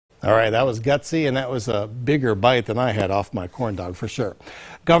All right, that was gutsy, and that was a bigger bite than I had off my corn dog for sure.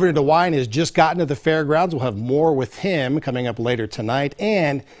 Governor DeWine has just gotten to the fairgrounds. We'll have more with him coming up later tonight.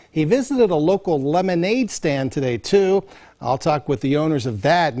 And he visited a local lemonade stand today, too. I'll talk with the owners of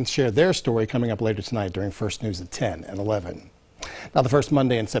that and share their story coming up later tonight during First News at 10 and 11. Now, the first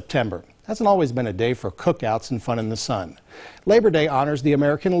Monday in September hasn't always been a day for cookouts and fun in the sun. Labor Day honors the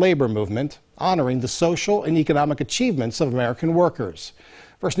American labor movement, honoring the social and economic achievements of American workers.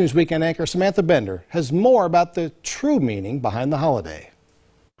 First News Weekend anchor Samantha Bender has more about the true meaning behind the holiday.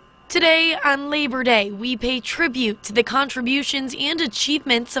 Today, on Labor Day, we pay tribute to the contributions and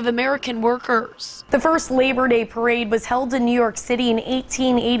achievements of American workers. The first Labor Day parade was held in New York City in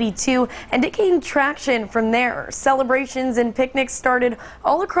 1882, and it gained traction from there. Celebrations and picnics started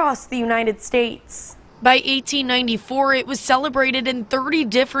all across the United States. By 1894, it was celebrated in 30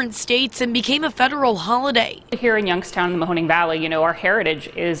 different states and became a federal holiday. Here in Youngstown, in the Mahoning Valley, our heritage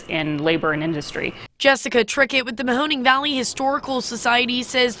is in labor and industry. Jessica Trickett with the Mahoning Valley Historical Society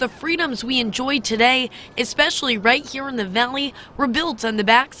says the freedoms we enjoy today, especially right here in the valley, were built on the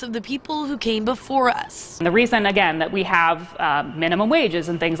backs of the people who came before us. And the reason, again, that we have minimum wages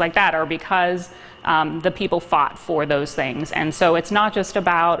and things like that are because the people fought for those things. And so it's not just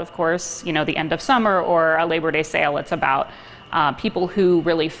about, of course, the end of summer or a Labor Day sale. It's about people who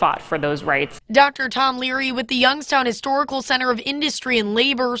really fought for those rights. Dr. Tom Leary with the Youngstown Historical Center of Industry and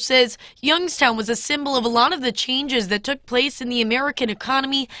Labor says Youngstown was a symbol of a lot of the changes that took place in the American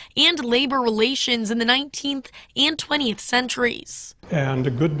economy and labor relations in the 19th and 20th centuries. And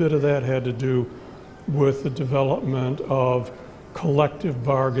a good bit of that had to do with the development of collective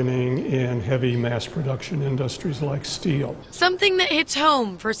bargaining in heavy mass production industries like steel. Something that hits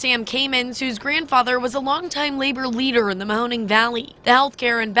home for Sam Kamens, whose grandfather was a longtime labor leader in the Mahoning Valley. The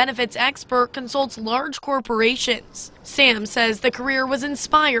healthcare and benefits expert consults large corporations. Sam says the career was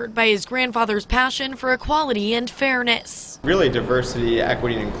inspired by his grandfather's passion for equality and fairness. Really, diversity,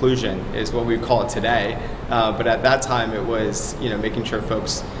 equity, and inclusion is what we call it today. But at that time, it was making sure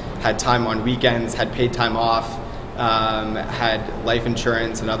folks had time on weekends, had paid time off, had life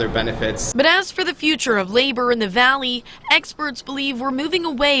insurance and other benefits. But as for the future of labor in the valley, experts believe we're moving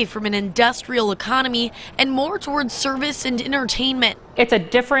away from an industrial economy and more towards service and entertainment. It's a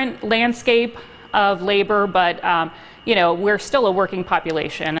different landscape of labor, but we're still a working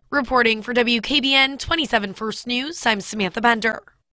population. Reporting for WKBN 27 First News, I'm Samantha Bender.